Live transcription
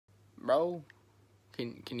Bro,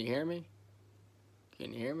 can you hear me?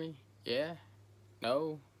 Can you hear me? Yeah?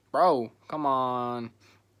 No? Bro, come on.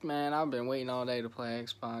 Man, I've been waiting all day to play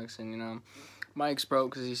Xbox, and, Mike's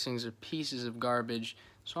broke because these things are pieces of garbage.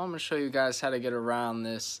 So I'm going to show you guys how to get around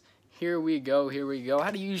this. Here we go. How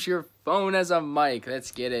to use your phone as a mic.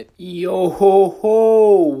 Let's get it. Yo ho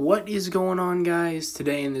ho! What is going on, guys?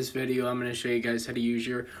 Today in this video, I'm going to show you guys how to use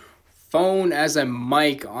your phone as a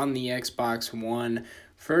mic on the Xbox One.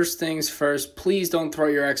 First things first, please don't throw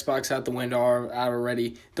your Xbox out the window out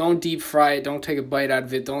already. Don't deep fry it. Don't take a bite out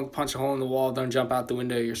of it. Don't punch a hole in the wall. Don't jump out the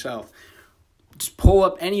window yourself. Just pull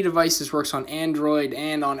up any device that works on Android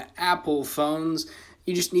and on Apple phones.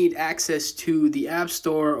 You just need access to the App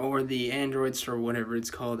Store or the Android Store, whatever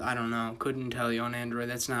it's called. I don't know. Couldn't tell you on Android.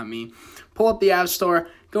 That's not me. Pull up the App Store.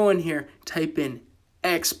 Go in here. Type in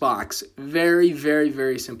Xbox. Very, very,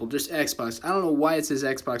 very simple. Just Xbox. I don't know why it says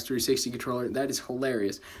Xbox 360 controller. That is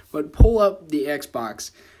hilarious. But pull up the Xbox.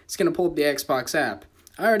 It's going to pull up the Xbox app.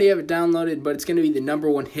 I already have it downloaded, but it's going to be the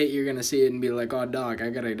 #1 hit. You're going to see it and be like, oh, dog, I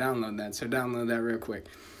got to download that. So download that real quick.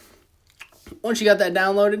 Once you got that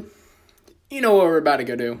downloaded, you know what we're about to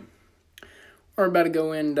go do. We're about to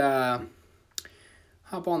go and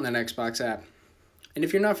hop on that Xbox app. And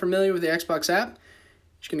if you're not familiar with the Xbox app, you're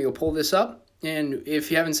just going to go pull this up. And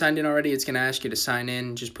if you haven't signed in already, it's going to ask you to sign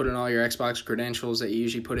in. Just put in all your Xbox credentials that you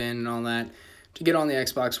usually put in and all that to get on the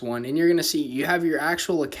Xbox One. And you're going to see you have your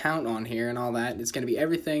actual account on here and all that. It's going to be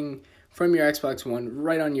everything from your Xbox One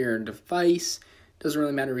right on your device. Doesn't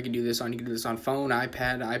really matter. You can do this on phone,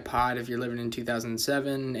 iPad, iPod if you're living in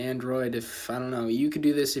 2007, Android if, I don't know. You could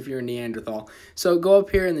do this if you're a Neanderthal. So go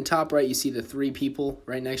up here in the top right, you see the 3 people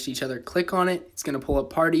right next to each other. Click on it. It's going to pull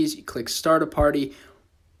up parties. You click start a party.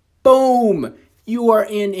 Boom! You are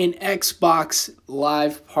in an Xbox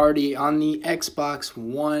Live party on the Xbox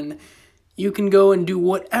One. You can go and do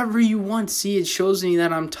whatever you want. See, it shows me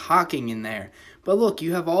that I'm talking in there. But look,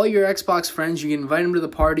 you have all your Xbox friends. You can invite them to the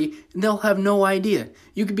party, and they'll have no idea.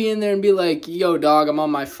 You could be in there and be like, yo, dog, I'm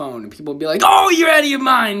on my phone. And people will be like, oh, you're out of your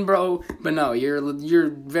mind, bro. But no, you're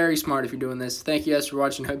very smart if you're doing this. Thank you guys for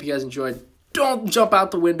watching. Hope you guys enjoyed. Don't jump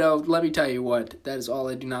out the window. Let me tell you what. That is all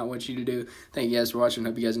I do not want you to do. Thank you guys for watching.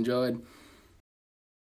 Hope you guys enjoyed.